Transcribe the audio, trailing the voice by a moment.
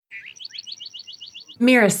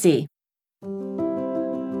Marisa.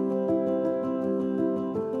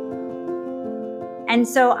 And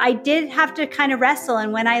so I did have to kind of wrestle.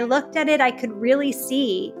 And when I looked at it, I could really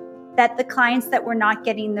see that the clients that were not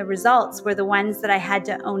getting the results were the ones that I had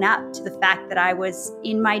to own up to the fact that I was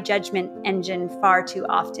in my judgment engine far too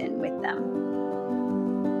often with them.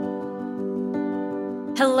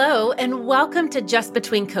 Hello, and welcome to Just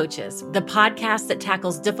Between Coaches, the podcast that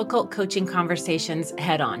tackles difficult coaching conversations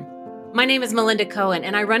head on. My name is Melinda Cohen,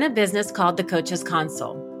 and I run a business called The Coaches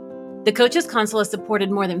Console. The Coaches Console has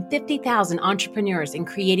supported more than 50,000 entrepreneurs in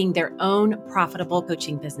creating their own profitable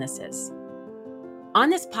coaching businesses. On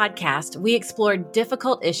this podcast, we explore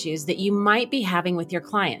difficult issues that you might be having with your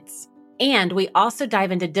clients, and we also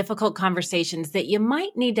dive into difficult conversations that you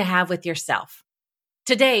might need to have with yourself.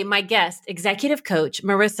 Today, my guest, executive coach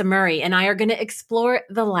Marisa Murray, and I are going to explore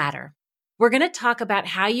the latter. We're going to talk about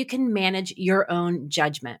how you can manage your own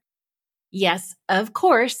judgment. Yes, of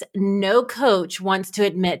course, no coach wants to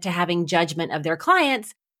admit to having judgment of their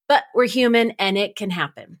clients, but we're human and it can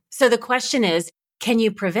happen. So the question is, can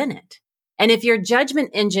you prevent it? And if your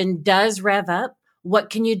judgment engine does rev up, what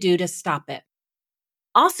can you do to stop it?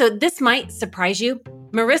 Also, this might surprise you.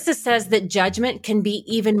 Marisa says that judgment can be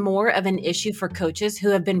even more of an issue for coaches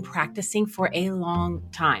who have been practicing for a long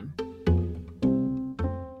time.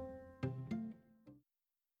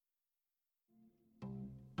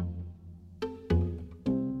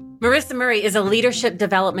 Marisa Murray is a leadership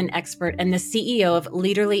development expert and the CEO of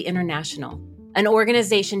Leaderly International, an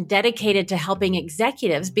organization dedicated to helping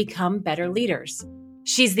executives become better leaders.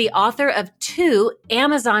 She's the author of 2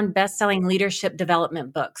 Amazon best-selling leadership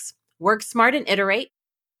development books, Work Smart and Iterate,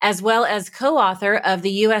 as well as co-author of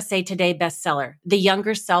the USA Today bestseller, The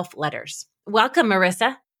Younger Self Letters. Welcome,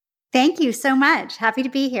 Marisa. Thank you so much. Happy to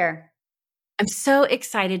be here. I'm so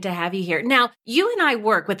excited to have you here. Now, you and I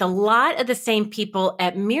work with a lot of the same people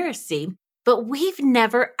at Marisa, but we've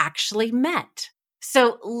never actually met.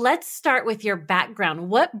 So let's start with your background.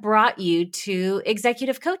 What brought you to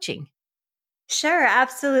executive coaching? Sure,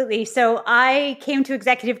 absolutely. So I came to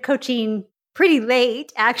executive coaching pretty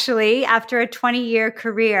late, actually, after a 20-year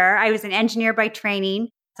career. I was an engineer by training.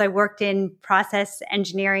 So I worked in process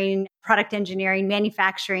engineering, product engineering,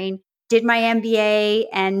 manufacturing, did my MBA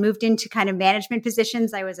and moved into kind of management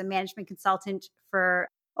positions. I was a management consultant for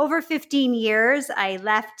over 15 years. I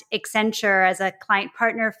left Accenture as a client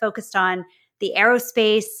partner focused on the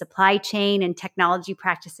aerospace, supply chain, and technology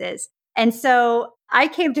practices. And so I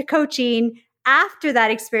came to coaching after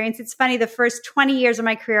that experience. It's funny, the first 20 years of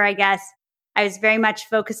my career, I guess, I was very much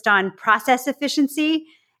focused on process efficiency.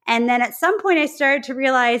 And then at some point, I started to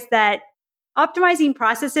realize that optimizing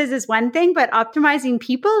processes is one thing, but optimizing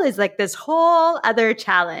people is like this whole other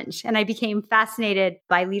challenge. And I became fascinated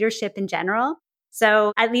by leadership in general.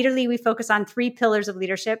 So at Leaderly, we focus on 3 pillars of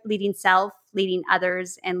leadership: leading self, leading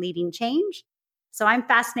others, and leading change. So I'm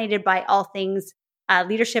fascinated by all things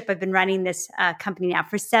leadership. I've been running this company now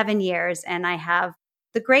for 7 years, and I have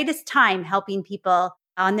the greatest time helping people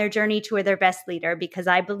on their journey to their best leader, because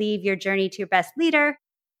I believe your journey to your best leader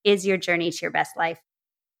is your journey to your best life.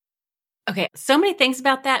 Okay, so many things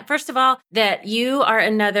about that. First of all, that you are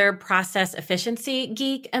another process efficiency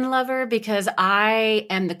geek and lover, because I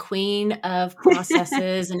am the queen of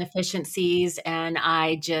processes and efficiencies. And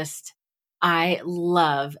I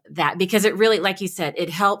love that, because it really, like you said,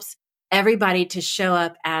 it helps everybody to show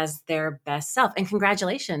up as their best self. And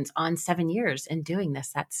congratulations on 7 years in doing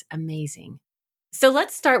this. That's amazing. So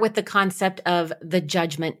let's start with the concept of the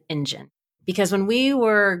judgment engine. Because when we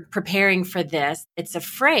were preparing for this, it's a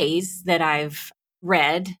phrase that I've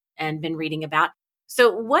read and been reading about.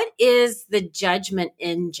 So what is the judgment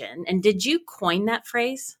engine? And did you coin that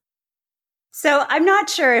phrase? So I'm not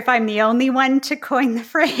sure if I'm the only one to coin the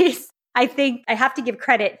phrase. I think I have to give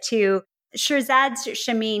credit to Shirzad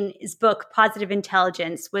Shamin's book, Positive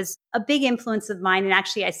Intelligence, was a big influence of mine. And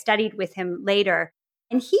actually, I studied with him later.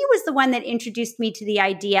 And he was the one that introduced me to the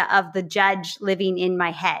idea of the judge living in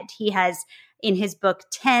my head. He has in his book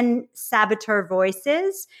 10 saboteur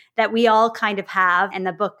voices that we all kind of have. And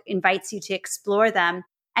the book invites you to explore them.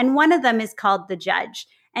 And one of them is called the judge.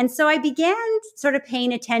 And so I began sort of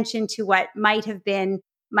paying attention to what might have been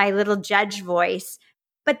my little judge voice.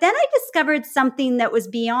 But then I discovered something that was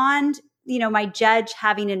beyond, my judge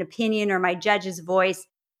having an opinion or my judge's voice.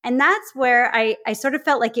 And that's where I sort of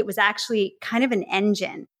felt like it was actually kind of an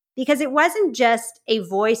engine, because it wasn't just a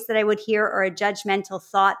voice that I would hear or a judgmental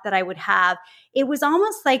thought that I would have. It was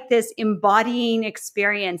almost like this embodying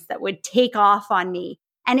experience that would take off on me.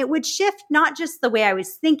 And it would shift not just the way I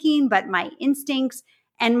was thinking, but my instincts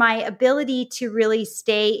and my ability to really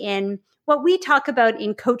stay in what we talk about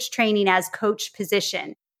in coach training as coach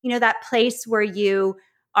position. That place where you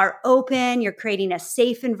are open, you're creating a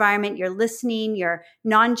safe environment, you're listening, you're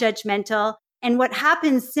non-judgmental. And what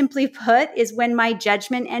happens, simply put, is when my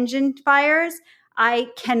judgment engine fires, I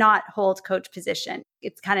cannot hold coach position.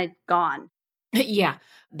 It's kind of gone. Yeah,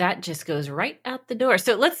 that just goes right out the door.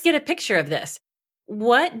 So let's get a picture of this.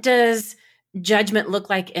 What does judgment look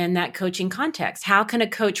like in that coaching context? How can a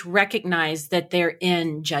coach recognize that they're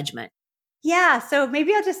in judgment? Yeah, so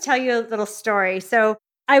maybe I'll just tell you a little story. So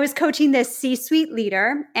I was coaching this C-suite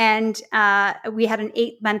leader, and we had an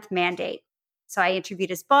 8-month mandate. So I interviewed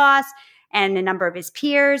his boss and a number of his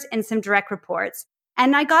peers and some direct reports.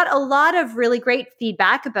 And I got a lot of really great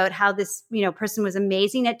feedback about how this, person was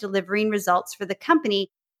amazing at delivering results for the company.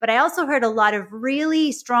 But I also heard a lot of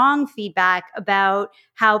really strong feedback about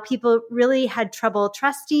how people really had trouble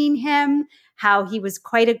trusting him, how he was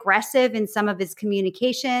quite aggressive in some of his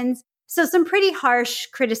communications. So some pretty harsh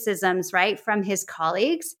criticisms, right, from his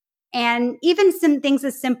colleagues. And even some things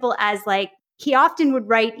as simple as he often would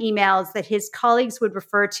write emails that his colleagues would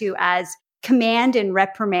refer to as command and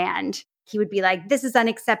reprimand. He would be like, this is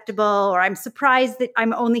unacceptable, or I'm surprised that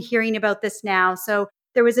I'm only hearing about this now. So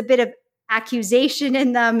there was a bit of accusation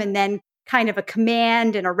in them, and then kind of a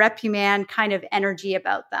command and a reprimand kind of energy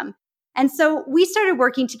about them. And so we started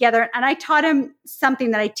working together, and I taught him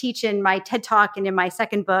something that I teach in my TED Talk and in my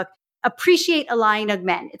second book, Appreciate, Align,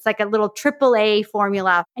 Augment. It's like a little AAA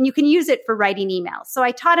formula, and you can use it for writing emails. So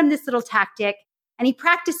I taught him this little tactic, and he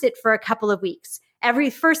practiced it for a couple of weeks. Every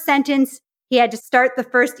first sentence, he had to start the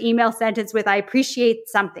first email sentence with, I appreciate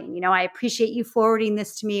something. I appreciate you forwarding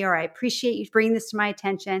this to me, or I appreciate you bringing this to my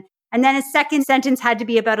attention. And then his second sentence had to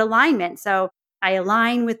be about alignment. So I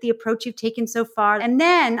align with the approach you've taken so far. And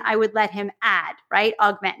then I would let him add, right?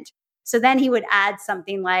 Augment. So then he would add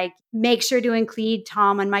something like, make sure to include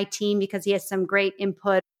Tom on my team because he has some great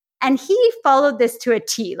input. And he followed this to a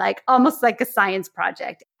T, almost like a science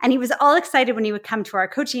project. And he was all excited when he would come to our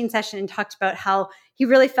coaching session and talked about how he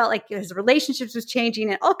really felt like his relationships was changing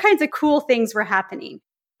and all kinds of cool things were happening.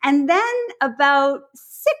 And then about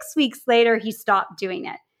 6 weeks later, he stopped doing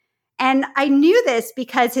it. And I knew this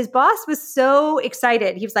because his boss was so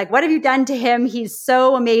excited. He was like, what have you done to him? He's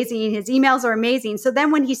so amazing. His emails are amazing. So then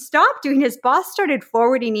when he stopped doing, his boss started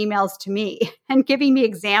forwarding emails to me and giving me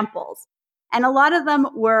examples. And a lot of them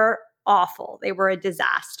were awful. They were a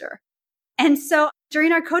disaster. And so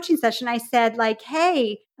during our coaching session, I said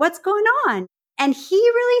hey, what's going on? And he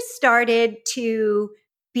really started to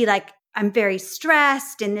be like, I'm very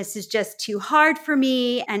stressed and this is just too hard for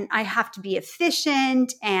me and I have to be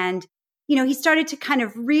efficient. And, he started to kind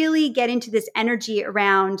of really get into this energy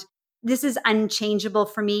around this is unchangeable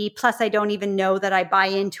for me. Plus, I don't even know that I buy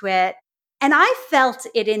into it. And I felt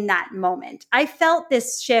it in that moment. I felt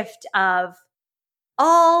this shift of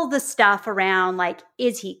all the stuff around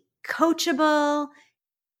is he coachable?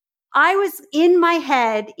 I was in my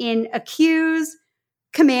head in accuse,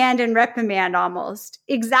 command, and reprimand almost.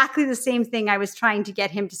 Exactly the same thing I was trying to get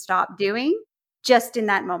him to stop doing just in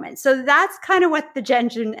that moment. So that's kind of what the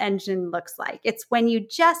judgment engine looks like. It's when you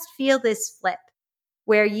just feel this flip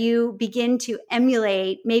where you begin to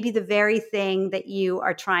emulate maybe the very thing that you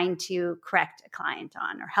are trying to correct a client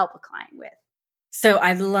on or help a client with. So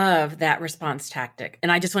I love that response tactic.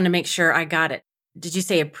 And I just want to make sure I got it. Did you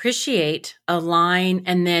say appreciate, align,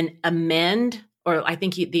 and then amend? Or I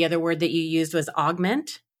think the other word that you used was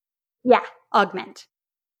augment? Yeah, augment.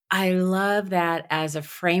 I love that as a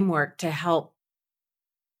framework to help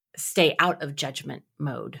stay out of judgment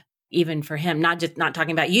mode, even for him, not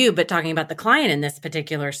talking about you, but talking about the client in this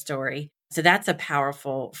particular story. So that's a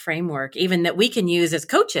powerful framework, even that we can use as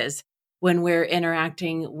coaches when we're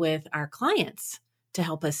interacting with our clients to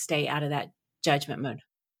help us stay out of that judgment mode.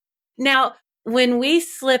 Now, when we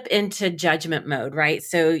slip into judgment mode, right?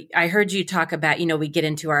 So I heard you talk about, we get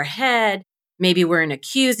into our head, maybe we're in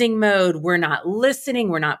accusing mode, we're not listening,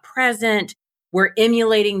 we're not present, we're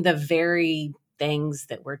emulating the very things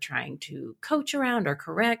that we're trying to coach around or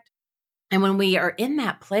correct. And when we are in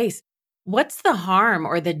that place, what's the harm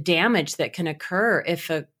or the damage that can occur if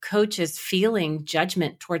a coach is feeling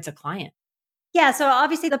judgment towards a client? Yeah, so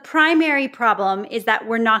obviously the primary problem is that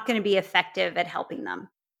we're not going to be effective at helping them.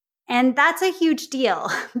 And that's a huge deal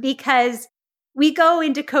because we go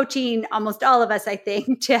into coaching, almost all of us, I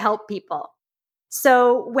think, to help people.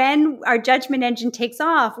 So when our judgment engine takes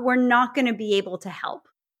off, we're not going to be able to help.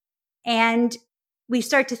 And we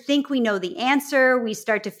start to think we know the answer. We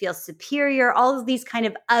start to feel superior. All of these kind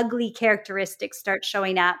of ugly characteristics start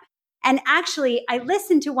showing up. And actually, I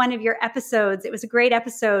listened to one of your episodes. It was a great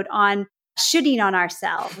episode on shoulding on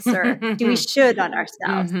ourselves, or do we should on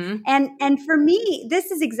ourselves? Mm-hmm. And for me,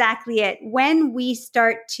 this is exactly it. When we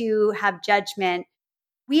start to have judgment,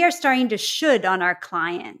 we are starting to should on our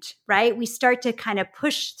client, right? We start to kind of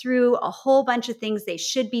push through a whole bunch of things they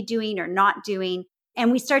should be doing or not doing.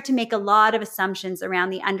 And we start to make a lot of assumptions around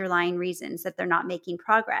the underlying reasons that they're not making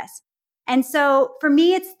progress. And so for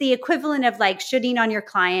me, it's the equivalent of like shoulding on your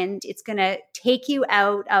client. It's going to take you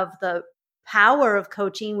out of the power of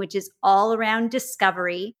coaching, which is all around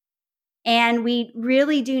discovery. And we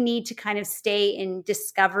really do need to kind of stay in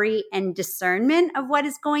discovery and discernment of what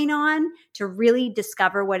is going on to really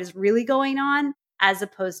discover what is really going on, as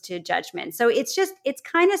opposed to judgment. So it's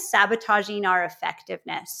kind of sabotaging our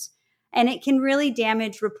effectiveness, and it can really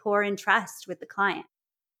damage rapport and trust with the client.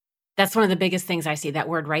 That's one of the biggest things I see, that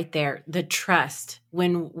word right there, the trust.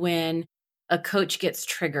 When a coach gets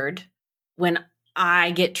triggered, when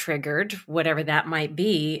I get triggered, whatever that might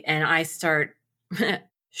be, and I start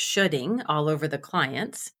shoulding all over the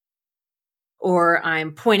clients, or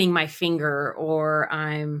I'm pointing my finger, or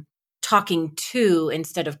I'm talking to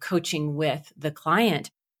instead of coaching with the client.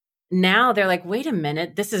 Now they're like, wait a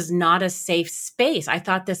minute, this is not a safe space. I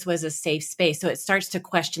thought this was a safe space. So it starts to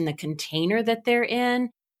question the container that they're in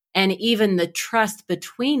and even the trust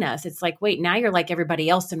between us. It's like, wait, now you're like everybody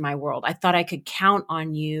else in my world. I thought I could count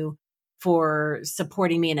on you for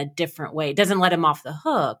supporting me in a different way. It doesn't let them off the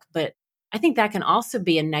hook, but I think that can also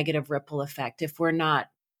be a negative ripple effect if we're not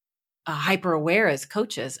hyper aware as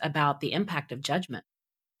coaches about the impact of judgment.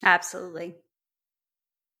 Absolutely.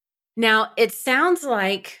 Now, it sounds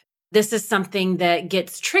like this is something that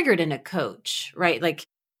gets triggered in a coach, right? Like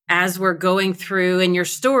as we're going through in your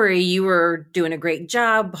story, you were doing a great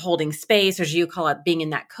job holding space, or as you call it, being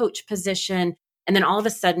in that coach position. And then all of a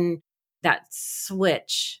sudden that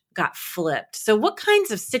switch got flipped. So what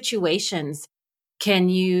kinds of situations can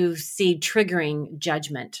you see triggering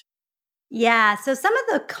judgment? Yeah. So some of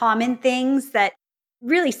the common things that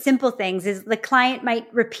really simple things is the client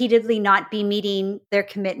might repeatedly not be meeting their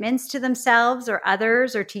commitments to themselves or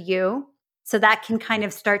others or to you. So that can kind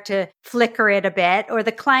of start to flicker it a bit, or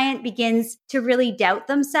the client begins to really doubt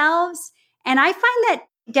themselves. And I find that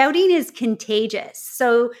doubting is contagious.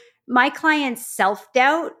 So my client's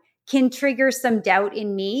self-doubt can trigger some doubt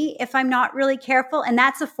in me if I'm not really careful. And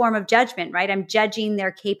that's a form of judgment, right? I'm judging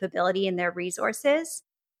their capability and their resources.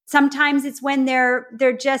 Sometimes it's when they're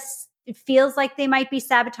just, it feels like they might be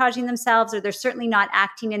sabotaging themselves, or they're certainly not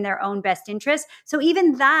acting in their own best interest. So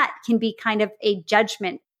even that can be kind of a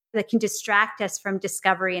judgment that can distract us from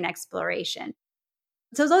discovery and exploration.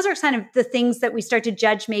 So those are kind of the things that we start to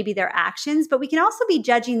judge, maybe their actions, but we can also be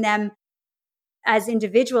judging them as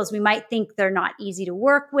individuals. We might think they're not easy to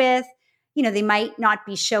work with. They might not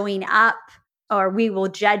be showing up, or we will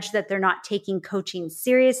judge that they're not taking coaching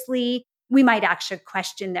seriously. We might actually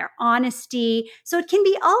question their honesty. So it can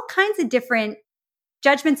be all kinds of different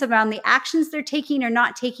judgments around the actions they're taking or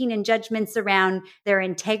not taking, and judgments around their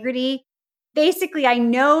integrity. Basically, I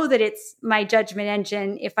know that it's my judgment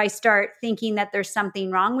engine if I start thinking that there's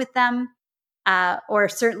something wrong with them, or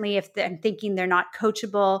certainly if I'm thinking they're not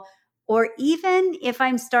coachable, or even if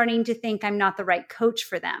I'm starting to think I'm not the right coach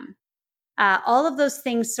for them. All of those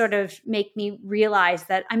things sort of make me realize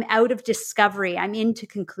that I'm out of discovery. I'm into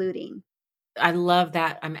concluding. I love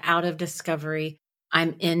that. I'm out of discovery.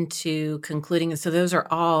 I'm into concluding. And so those are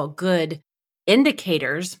all good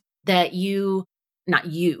indicators that not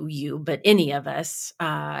you, but any of us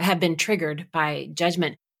have been triggered by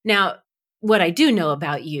judgment. Now, what I do know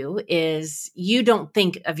about you is you don't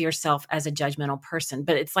think of yourself as a judgmental person,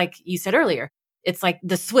 but it's like you said earlier, it's like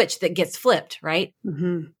the switch that gets flipped, right?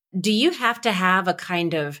 Mm-hmm. Do you have to have a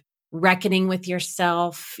kind of reckoning with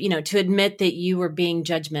yourself, to admit that you were being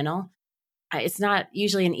judgmental? It's not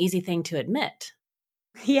usually an easy thing to admit.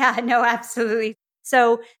 Yeah, no, absolutely.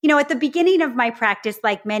 So, at the beginning of my practice,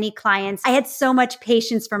 like many clients, I had so much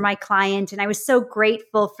patience for my client, and I was so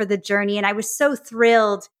grateful for the journey, and I was so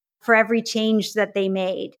thrilled for every change that they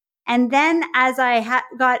made. And then as I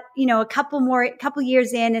got, a couple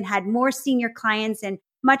years in and had more senior clients and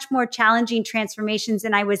much more challenging transformations,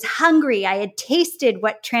 and I was hungry, I had tasted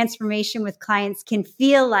what transformation with clients can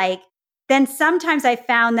feel like, then sometimes I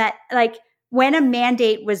found that like when a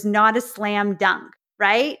mandate was not a slam dunk,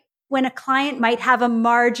 right? When a client might have a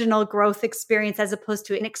marginal growth experience as opposed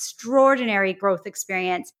to an extraordinary growth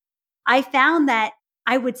experience, I found that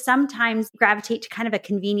I would sometimes gravitate to kind of a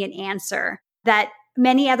convenient answer that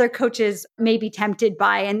many other coaches may be tempted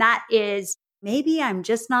by. And that is, maybe I'm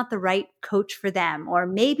just not the right coach for them, or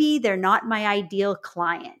maybe they're not my ideal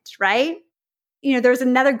client, right? There's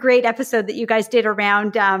another great episode that you guys did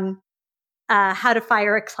around how to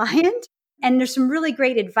fire a client. And there's some really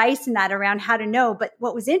great advice in that around how to know. But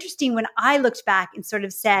what was interesting when I looked back and sort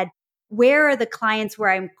of said, where are the clients where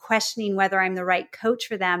I'm questioning whether I'm the right coach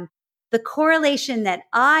for them? The correlation that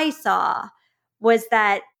I saw was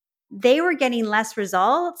that they were getting less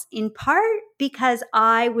results in part because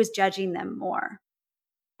I was judging them more.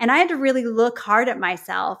 And I had to really look hard at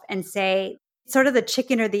myself and say, sort of the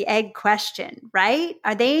chicken or the egg question, right?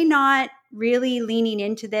 Are they not really leaning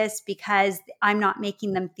into this because I'm not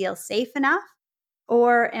making them feel safe enough?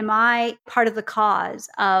 Or am I part of the cause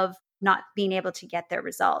of not being able to get their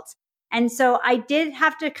results? And so I did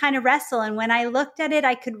have to kind of wrestle. And when I looked at it,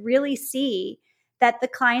 I could really see that the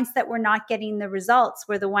clients that were not getting the results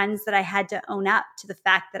were the ones that I had to own up to the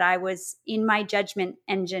fact that I was in my judgment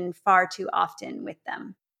engine far too often with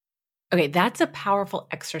them. Okay, that's a powerful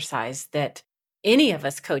exercise that any of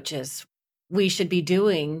us coaches, we should be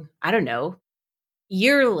doing, I don't know,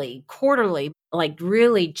 yearly, quarterly, like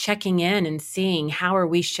really checking in and seeing how are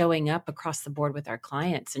we showing up across the board with our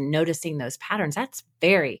clients and noticing those patterns. That's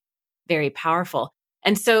very, very powerful.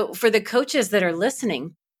 And so for the coaches that are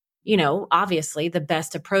listening, obviously the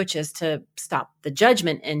best approach is to stop the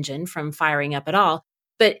judgment engine from firing up at all.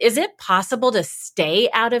 But is it possible to stay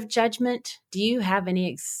out of judgment? Do you have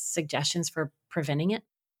any suggestions for preventing it?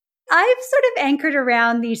 I've sort of anchored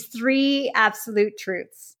around these 3 absolute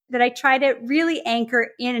truths that I try to really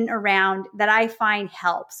anchor in and around that I find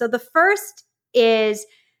help. So the first is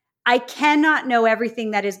I cannot know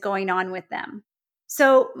everything that is going on with them.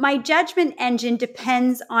 So my judgment engine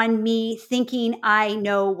depends on me thinking I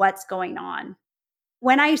know what's going on.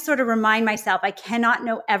 When I sort of remind myself I cannot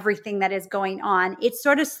know everything that is going on, it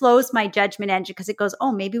sort of slows my judgment engine because it goes,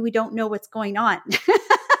 oh, maybe we don't know what's going on.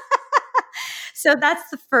 So that's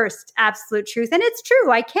the first absolute truth. And it's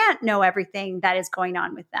true. I can't know everything that is going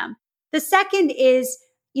on with them. The second is,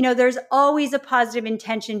 there's always a positive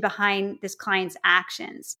intention behind this client's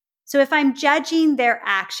actions. So if I'm judging their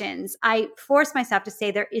actions, I force myself to say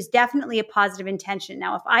there is definitely a positive intention.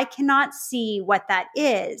 Now, if I cannot see what that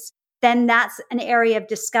is, then that's an area of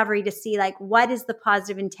discovery to see, like, what is the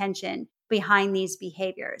positive intention behind these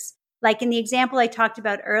behaviors? Like in the example I talked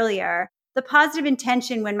about earlier, the positive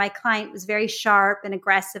intention when my client was very sharp and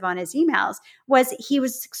aggressive on his emails was he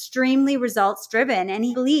was extremely results driven and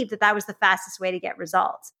he believed that that was the fastest way to get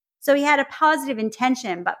results. So he had a positive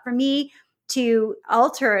intention, but for me to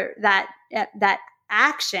alter that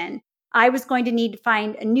action, I was going to need to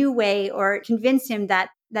find a new way or convince him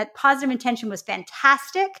that positive intention was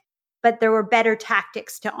fantastic, but there were better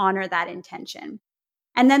tactics to honor that intention.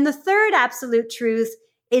 And then the third absolute truth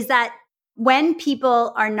is that when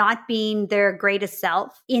people are not being their greatest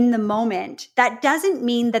self in the moment, that doesn't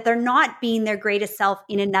mean that they're not being their greatest self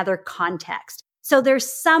in another context. So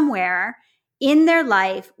there's somewhere in their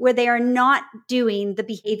life where they are not doing the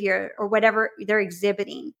behavior or whatever they're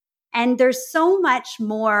exhibiting. And there's so much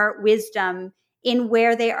more wisdom in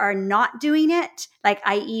where they are not doing it, like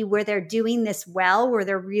i.e. where they're doing this well, where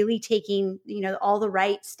they're really taking, all the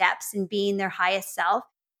right steps and being their highest self.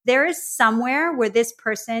 There is somewhere where this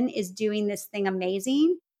person is doing this thing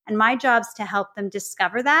amazing. And my job's to help them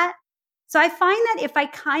discover that. So I find that if I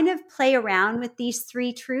kind of play around with these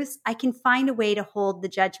 3 truths, I can find a way to hold the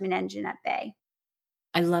judgment engine at bay.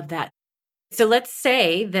 I love that. So let's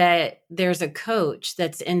say that there's a coach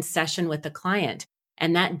that's in session with the client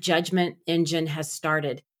and that judgment engine has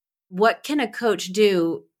started. What can a coach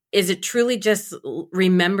do? Is it truly just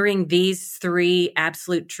remembering these 3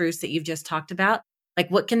 absolute truths that you've just talked about? Like,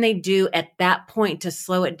 what can they do at that point to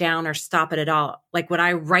slow it down or stop it at all? Like, would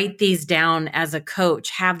I write these down as a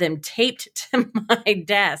coach, have them taped to my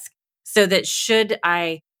desk so that should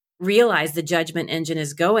I realize the judgment engine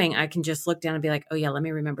is going, I can just look down and be like, oh yeah, let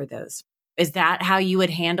me remember those. Is that how you would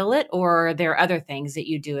handle it? Or are there other things that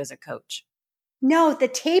you do as a coach? No, the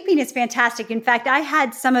taping is fantastic. In fact, I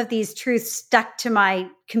had some of these truths stuck to my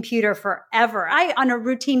computer forever. I, on a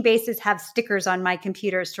routine basis, have stickers on my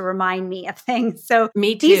computers to remind me of things. So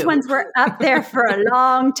Me too. These ones were up there for a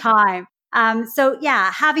long time. So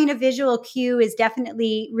yeah, having a visual cue is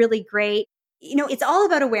definitely really great. It's all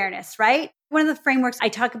about awareness, right? One of the frameworks I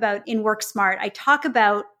talk about in Work Smart, I talk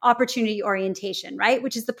about opportunity orientation, right?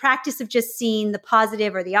 Which is the practice of just seeing the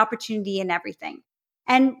positive or the opportunity in everything.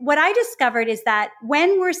 And what I discovered is that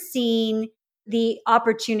when we're seeing the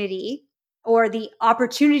opportunity or the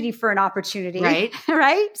opportunity for an opportunity, right?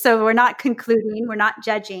 right? So we're not concluding, we're not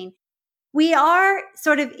judging. We are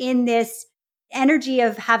sort of in this energy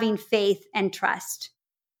of having faith and trust.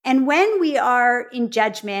 And when we are in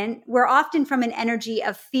judgment, we're often from an energy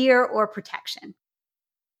of fear or protection.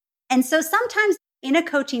 And so sometimes in a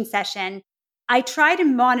coaching session, I try to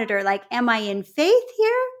monitor, like, am I in faith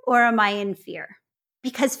here or am I in fear?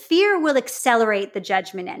 Because fear will accelerate the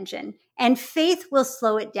judgment engine and faith will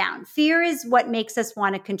slow it down. Fear is what makes us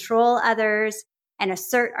want to control others and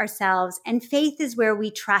assert ourselves. And faith is where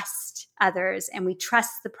we trust others and we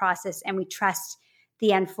trust the process and we trust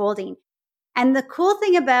the unfolding. And the cool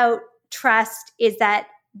thing about trust is that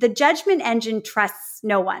the judgment engine trusts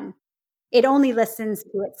no one. It only listens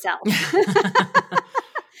to itself.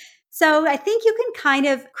 So I think you can kind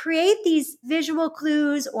of create these visual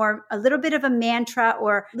clues or a little bit of a mantra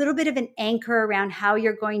or a little bit of an anchor around how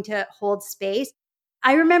you're going to hold space.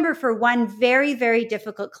 I remember for one very, very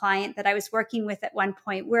difficult client that I was working with at one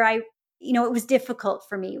point where it was difficult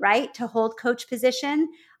for me, right, to hold coach position.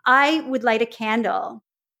 I would light a candle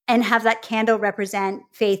and have that candle represent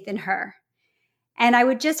faith in her. And I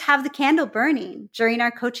would just have the candle burning during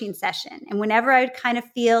our coaching session. And whenever I would kind of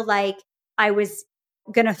feel like I was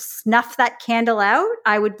going to snuff that candle out,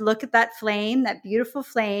 I would look at that flame, that beautiful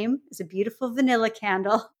flame. It's a beautiful vanilla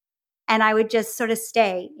candle. And I would just sort of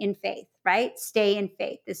stay in faith, right? Stay in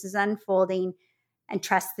faith. This is unfolding and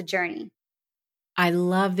trust the journey. I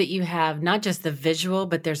love that you have not just the visual,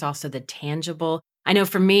 but there's also the tangible. I know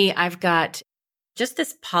for me, I've got just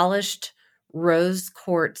this polished rose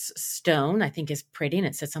quartz stone, I think is pretty, and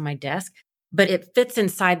it sits on my desk, but it fits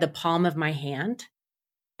inside the palm of my hand.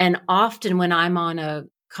 And often when I'm on a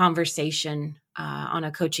conversation, on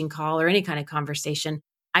a coaching call or any kind of conversation,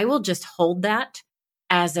 I will just hold that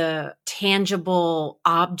as a tangible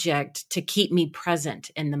object to keep me present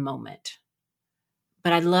in the moment.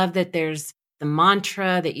 But I love that there's the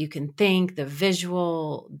mantra that you can think, the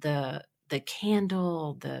visual, the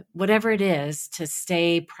candle, the whatever it is to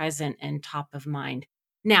stay present and top of mind.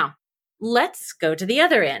 Now, let's go to the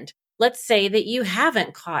other end. Let's say that you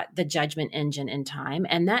haven't caught the judgment engine in time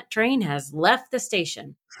and that train has left the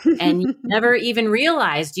station and you never even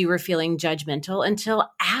realized you were feeling judgmental until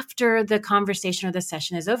after the conversation or the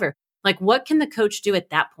session is over. Like, what can the coach do at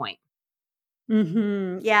that point?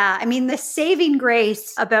 Yeah. I mean, the saving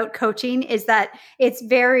grace about coaching is that it's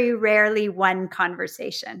very rarely one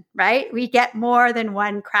conversation, right? We get more than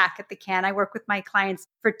one crack at the can. I work with my clients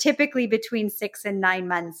for typically between 6 and 9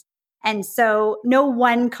 months. And so no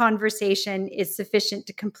one conversation is sufficient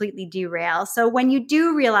to completely derail. So when you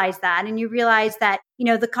do realize that and you realize that,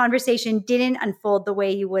 the conversation didn't unfold the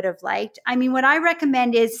way you would have liked, I mean, what I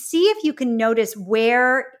recommend is see if you can notice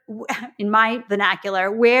where, in my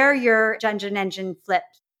vernacular, where your judgment engine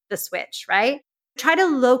flipped the switch, right? Try to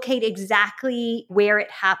locate exactly where it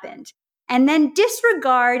happened and then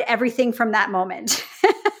disregard everything from that moment.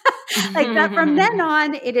 Like that from then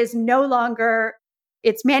on, it is no longer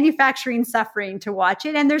it's manufacturing suffering to watch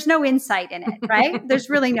it. And there's no insight in it, right? There's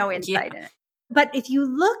really no insight in it. But if you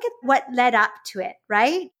look at what led up to it,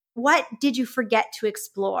 right? What did you forget to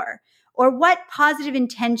explore? Or what positive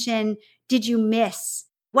intention did you miss?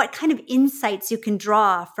 What kind of insights you can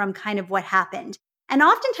draw from kind of what happened? And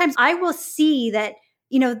oftentimes I will see that,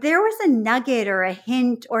 there was a nugget or a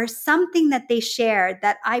hint or something that they shared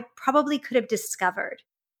that I probably could have discovered.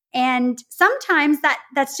 And sometimes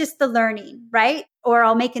that's just the learning, right? Or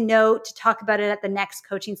I'll make a note to talk about it at the next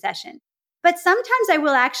coaching session. But sometimes I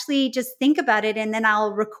will actually just think about it and then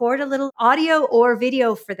I'll record a little audio or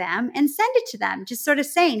video for them and send it to them, just sort of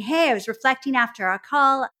saying, hey, I was reflecting after our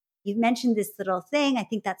call. You mentioned this little thing. I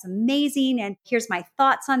think that's amazing. And here's my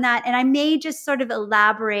thoughts on that. And I may just sort of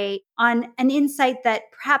elaborate on an insight that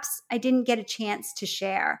perhaps I didn't get a chance to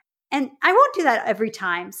share. And I won't do that every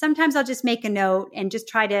time. Sometimes I'll just make a note and just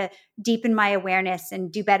try to deepen my awareness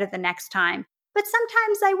and do better the next time. But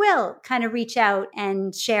sometimes I will kind of reach out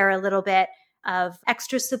and share a little bit of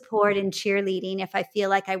extra support and cheerleading if I feel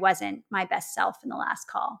like I wasn't my best self in the last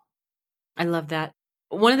call. I love that.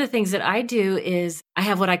 One of the things that I do is I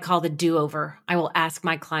have what I call the do-over. I will ask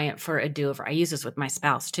my client for a do-over. I use this with my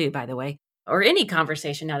spouse too, by the way, or any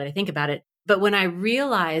conversation now that I think about it. But when I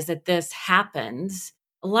realize that this happens,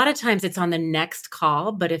 a lot of times it's on the next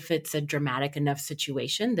call, but if it's a dramatic enough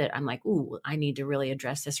situation that I'm like, ooh, I need to really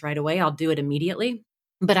address this right away, I'll do it immediately.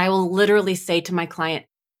 But I will literally say to my client,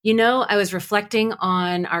 I was reflecting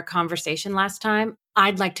on our conversation last time.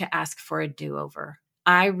 I'd like to ask for a do-over.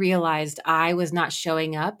 I realized I was not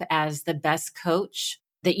showing up as the best coach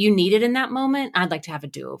that you needed in that moment. I'd like to have a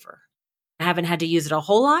do-over. I haven't had to use it a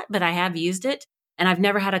whole lot, but I have used it. And I've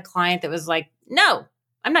never had a client that was like, no,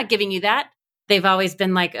 I'm not giving you that. They've always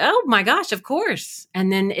been like, oh my gosh, of course.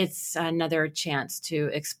 And then it's another chance to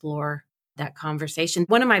explore that conversation.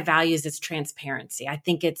 One of my values is transparency. I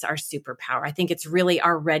think it's our superpower. I think it's really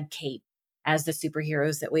our red cape as the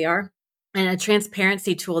superheroes that we are. And a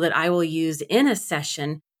transparency tool that I will use in a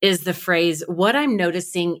session is the phrase, what I'm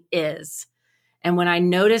noticing is. And when I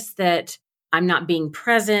notice that I'm not being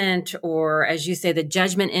present, or as you say, the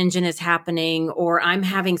judgment engine is happening, or I'm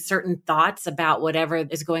having certain thoughts about whatever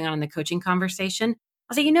is going on in the coaching conversation,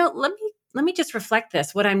 I'll say, let me just reflect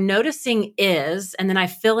this. What I'm noticing is, and then I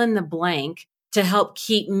fill in the blank to help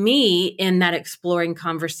keep me in that exploring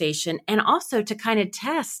conversation, and also to kind of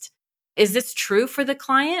test, is this true for the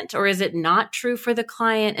client or is it not true for the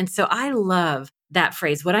client? And so I love that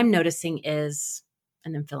phrase. What I'm noticing is,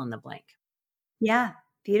 and then fill in the blank. Yeah,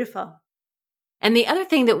 beautiful. And the other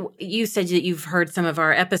thing that you said that you've heard some of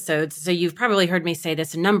our episodes, so you've probably heard me say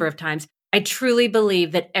this a number of times. I truly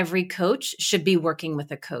believe that every coach should be working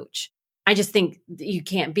with a coach. I just think you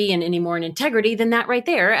can't be in any more in integrity than that right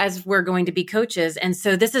there, as we're going to be coaches. And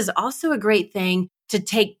so this is also a great thing to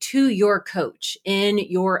take to your coach in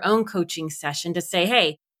your own coaching session to say,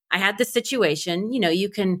 hey, I had this situation. You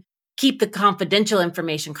can keep the confidential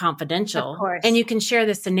information Of confidential, and course. you can share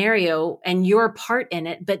the scenario and your part in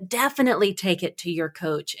it, but definitely take it to your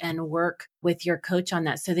coach and work with your coach on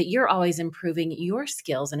that so that you're always improving your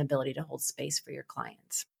skills and ability to hold space for your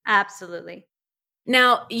clients. Absolutely.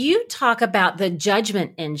 Now, you talk about the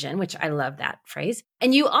judgment engine, which I love that phrase,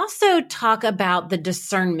 and you also talk about the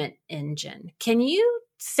discernment engine. Can you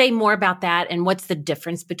say more about that and what's the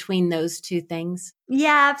difference between those two things?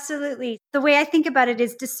 Yeah, absolutely. The way I think about it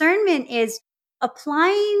is discernment is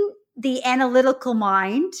applying the analytical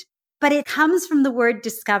mind, but it comes from the word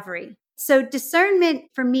discovery. So discernment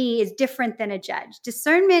for me is different than a judge.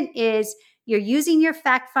 Discernment is you're using your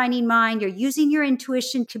fact-finding mind, you're using your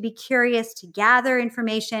intuition to be curious, to gather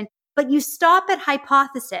information, but you stop at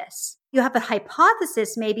hypothesis. You have a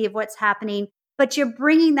hypothesis maybe of what's happening, but you're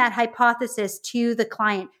bringing that hypothesis to the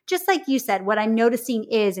client. Just like you said, what I'm noticing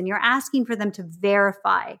is, and you're asking for them to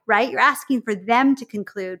verify, right? You're asking for them to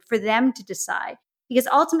conclude, for them to decide. Because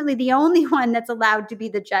ultimately, the only one that's allowed to be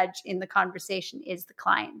the judge in the conversation is the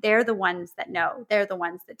client. They're the ones that know. They're the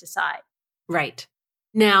ones that decide. Right.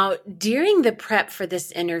 Now, during the prep for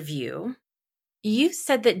this interview, you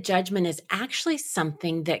said that judgment is actually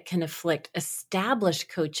something that can afflict established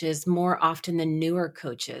coaches more often than newer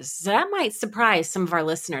coaches. So that might surprise some of our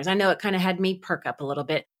listeners. I know it kind of had me perk up a little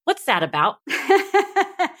bit. What's that about?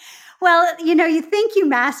 Well, you think you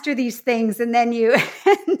master these things and then you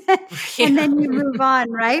and then you move on,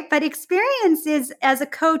 right? But experience is as a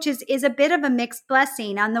coach is a bit of a mixed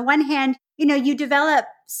blessing. On the one hand, you develop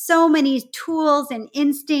so many tools and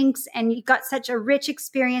instincts and you got such a rich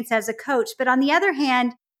experience as a coach. But on the other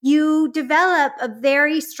hand, you develop a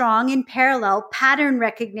very strong in parallel pattern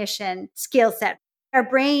recognition skill set. Our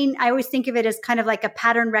brain, I always think of it as kind of like a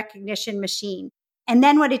pattern recognition machine. And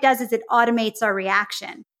then what it does is it automates our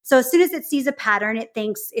reaction. So as soon as it sees a pattern, it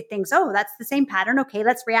thinks, oh, that's the same pattern. Okay,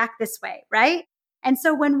 let's react this way, right? And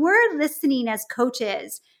so when we're listening as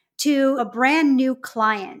coaches to a brand new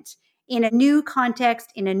client in a new context,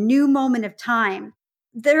 in a new moment of time,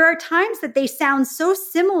 there are times that they sound so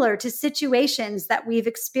similar to situations that we've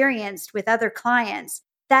experienced with other clients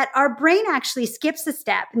that our brain actually skips a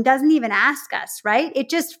step and doesn't even ask us, right? It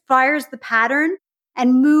just fires the pattern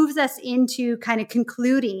and moves us into kind of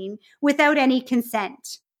concluding without any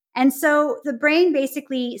consent. And so the brain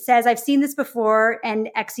basically says, I've seen this before and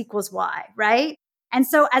X equals Y, right? And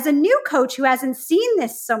so as a new coach who hasn't seen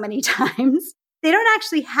this so many times, they don't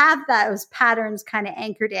actually have those patterns kind of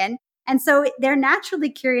anchored in. And so they're naturally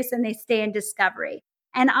curious and they stay in discovery.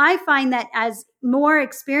 And I find that as more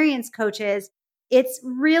experienced coaches, it's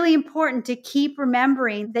really important to keep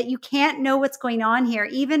remembering that you can't know what's going on here,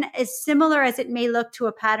 even as similar as it may look to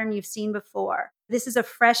a pattern you've seen before. This is a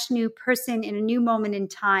fresh new person in a new moment in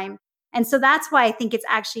time. And so that's why I think it's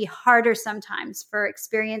actually harder sometimes for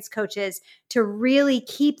experienced coaches to really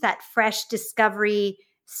keep that fresh discovery,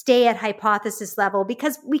 stay at hypothesis level,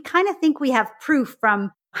 because we kind of think we have proof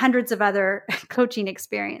from hundreds of other coaching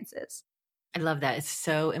experiences. I love that. It's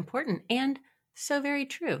so important and so very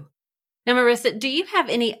true. Now, Marisa, do you have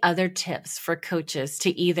any other tips for coaches to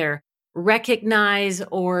either recognize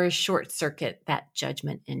or short circuit that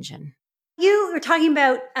judgment engine? You were talking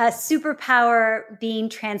about a superpower being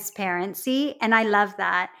transparency, and I love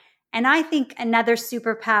that. And I think another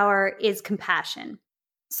superpower is compassion.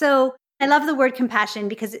 So I love the word compassion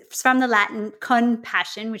because it's from the Latin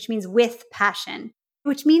compassion, which means with passion,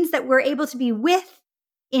 which means that we're able to be with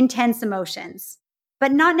intense emotions,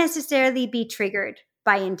 but not necessarily be triggered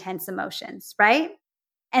by intense emotions, right?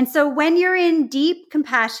 And so when you're in deep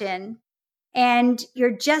compassion and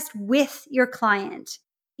you're just with your client,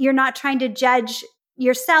 you're not trying to judge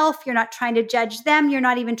yourself. You're not trying to judge them. You're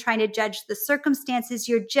not even trying to judge the circumstances.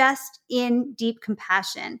 You're just in deep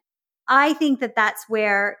compassion. I think that that's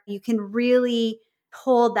where you can really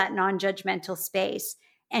hold that non-judgmental space,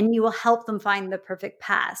 and you will help them find the perfect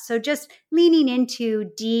path. So just leaning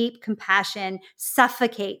into deep compassion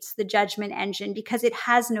suffocates the judgment engine because it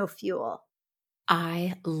has no fuel.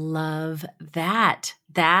 I love that.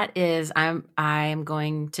 That is, I'm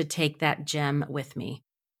going to take that gem with me.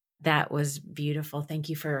 That was beautiful. Thank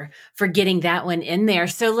you for getting that one in there.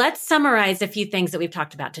 So let's summarize a few things that we've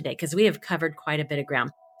talked about today, because we have covered quite a bit of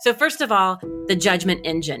ground. So first of all, the judgment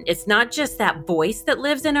engine. It's not just that voice that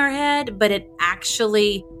lives in our head, but it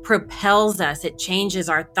actually propels us. It changes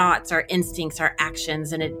our thoughts, our instincts, our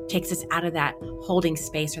actions, and it takes us out of that holding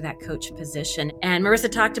space or that coach position. And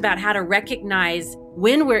Marisa talked about how to recognize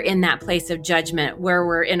when we're in that place of judgment, where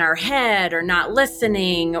we're in our head or not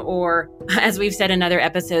listening, or, as we've said in other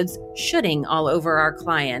episodes, shoulding all over our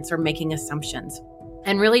clients or making assumptions.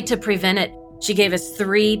 And really, to prevent it, she gave us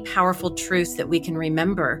 3 powerful truths that we can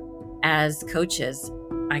remember as coaches.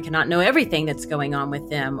 I cannot know everything that's going on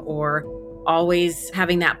with them, or always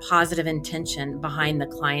having that positive intention behind the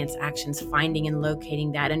client's actions, finding and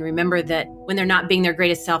locating that. And remember that when they're not being their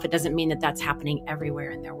greatest self, it doesn't mean that that's happening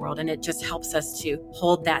everywhere in their world. And it just helps us to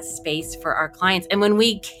hold that space for our clients. And when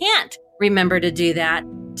we can't remember to do that,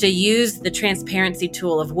 to use the transparency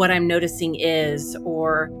tool of what I'm noticing is,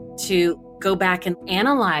 or to go back and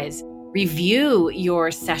analyze, review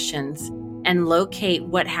your sessions and locate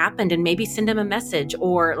what happened, and maybe send them a message,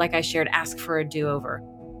 or like I shared, ask for a do-over.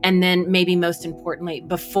 And then maybe most importantly,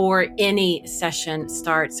 before any session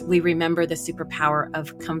starts, we remember the superpower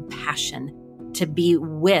of compassion, to be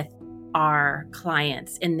with our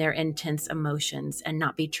clients in their intense emotions and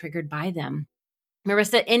not be triggered by them.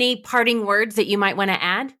 Marisa, any parting words that you might want to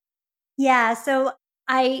add? Yeah, so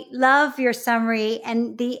I love your summary.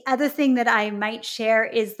 And the other thing that I might share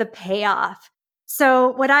is the payoff. So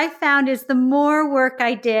what I found is the more work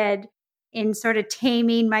I did in sort of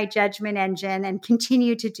taming my judgment engine and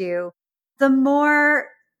continue to do, the more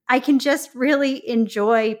I can just really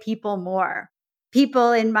enjoy people more.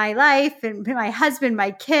 People in my life, and my husband,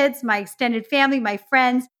 my kids, my extended family, my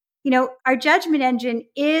friends. Our judgment engine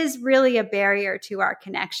is really a barrier to our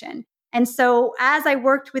connection. And so as I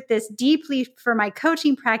worked with this deeply for my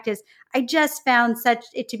coaching practice, I just found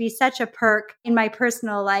it to be such a perk in my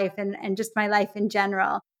personal life and just my life in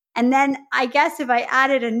general. And then I guess if I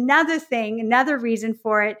added another reason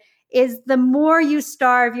for it is the more you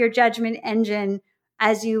starve your judgment engine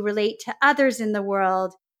as you relate to others in the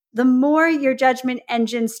world, the more your judgment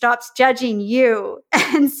engine stops judging you.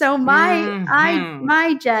 And so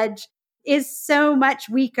my judge is so much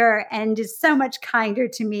weaker and is so much kinder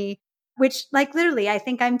to me, which literally, I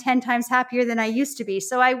think I'm 10 times happier than I used to be.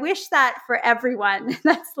 So I wish that for everyone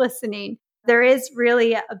that's listening. There is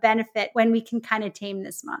really a benefit when we can kind of tame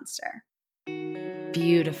this monster.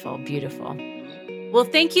 Beautiful, beautiful. Well,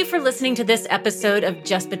 thank you for listening to this episode of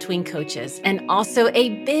Just Between Coaches. And also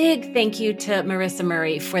a big thank you to Marisa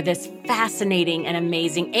Murray for this fascinating and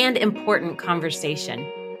amazing and important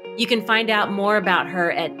conversation. You can find out more about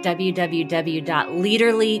her at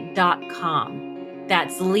www.leaderly.com.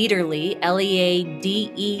 That's Leaderly,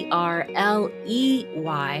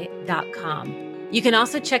 LeaderLey.com. You can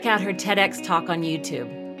also check out her TEDx talk on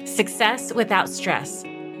YouTube, Success Without Stress,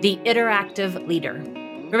 the Interactive Leader.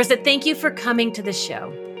 Marisa, thank you for coming to the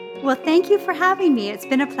show. Well, thank you for having me. It's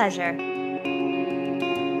been a pleasure.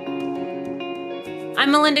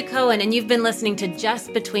 I'm Melinda Cohen, and you've been listening to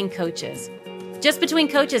Just Between Coaches. Just Between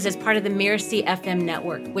Coaches is part of the Marisa FM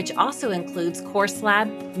network, which also includes Course Lab,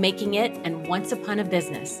 Making It, and Once Upon a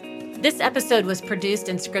Business. This episode was produced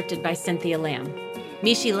and scripted by Cynthia Lamb.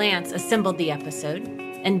 Mishi Lance assembled the episode,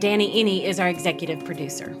 and Danny Iny is our executive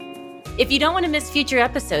producer. If you don't want to miss future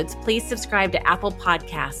episodes, please subscribe to Apple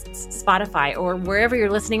Podcasts, Spotify, or wherever you're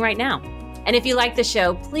listening right now. And if you like the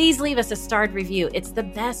show, please leave us a starred review. It's the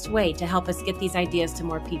best way to help us get these ideas to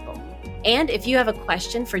more people. And if you have a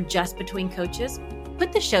question for Just Between Coaches,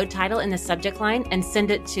 put the show title in the subject line and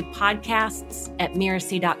send it to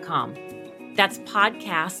podcasts@mirasee.com. That's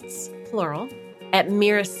podcasts, plural, at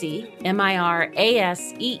Mirasee, MIRASEE.com.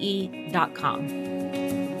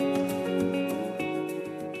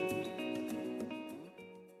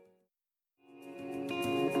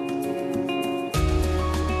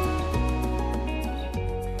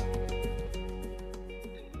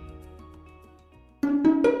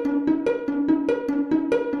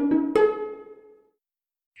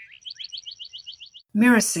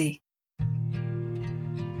 Marisa.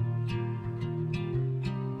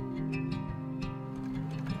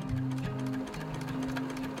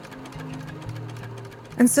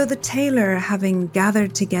 And so the tailor, having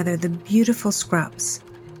gathered together the beautiful scraps,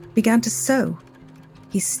 began to sew.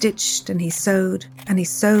 He stitched and he sewed, and he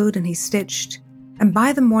sewed and he stitched, and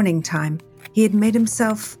by the morning time, he had made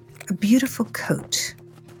himself a beautiful coat.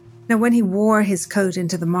 Now, when he wore his coat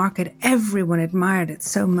into the market, everyone admired it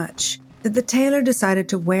so much that the tailor decided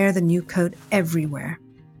to wear the new coat everywhere.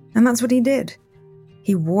 And that's what he did.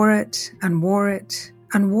 He wore it and wore it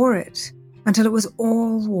and wore it until it was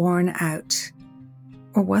all worn out.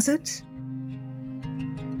 Or was it?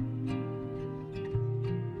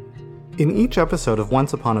 In each episode of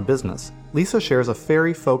Once Upon a Business, Lisa shares a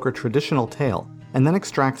fairy, folk, or traditional tale, and then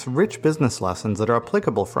extracts rich business lessons that are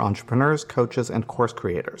applicable for entrepreneurs, coaches, and course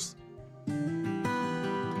creators.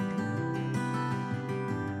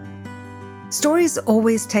 Stories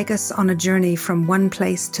always take us on a journey from one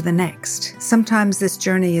place to the next. Sometimes this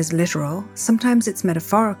journey is literal, sometimes it's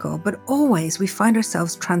metaphorical, but always we find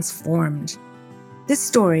ourselves transformed. This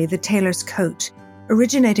story, The Tailor's Coat,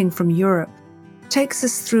 originating from Europe, takes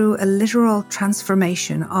us through a literal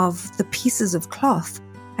transformation of the pieces of cloth,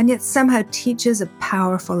 and yet somehow teaches a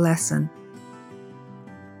powerful lesson.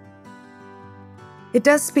 It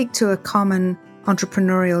does speak to a common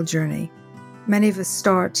entrepreneurial journey. Many of us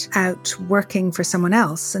start out working for someone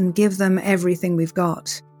else and give them everything we've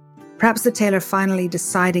got. Perhaps the tailor finally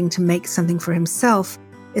deciding to make something for himself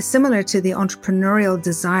is similar to the entrepreneurial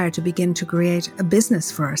desire to begin to create a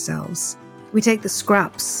business for ourselves. We take the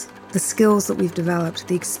scraps, the skills that we've developed,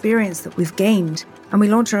 the experience that we've gained, and we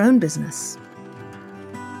launch our own business.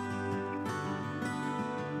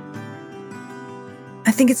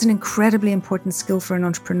 I think it's an incredibly important skill for an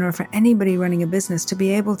entrepreneur, for anybody running a business, to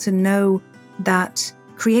be able to know that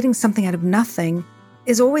creating something out of nothing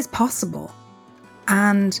is always possible.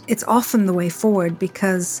 And it's often the way forward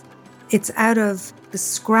because it's out of the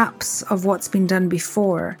scraps of what's been done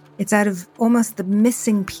before. It's out of almost the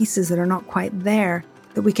missing pieces that are not quite there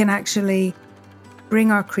that we can actually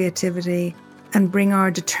bring our creativity and bring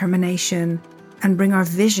our determination and bring our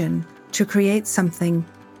vision to create something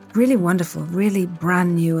really wonderful, really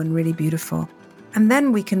brand new and really beautiful. And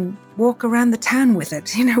then we can walk around the town with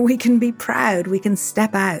it. We can be proud, we can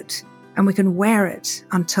step out and we can wear it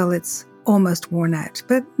until it's almost worn out,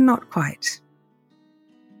 but not quite.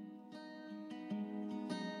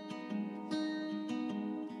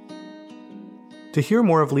 To hear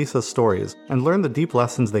more of Lisa's stories and learn the deep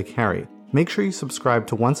lessons they carry, make sure you subscribe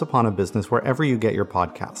to Once Upon a Business wherever you get your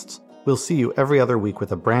podcasts. We'll see you every other week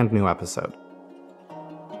with a brand new episode.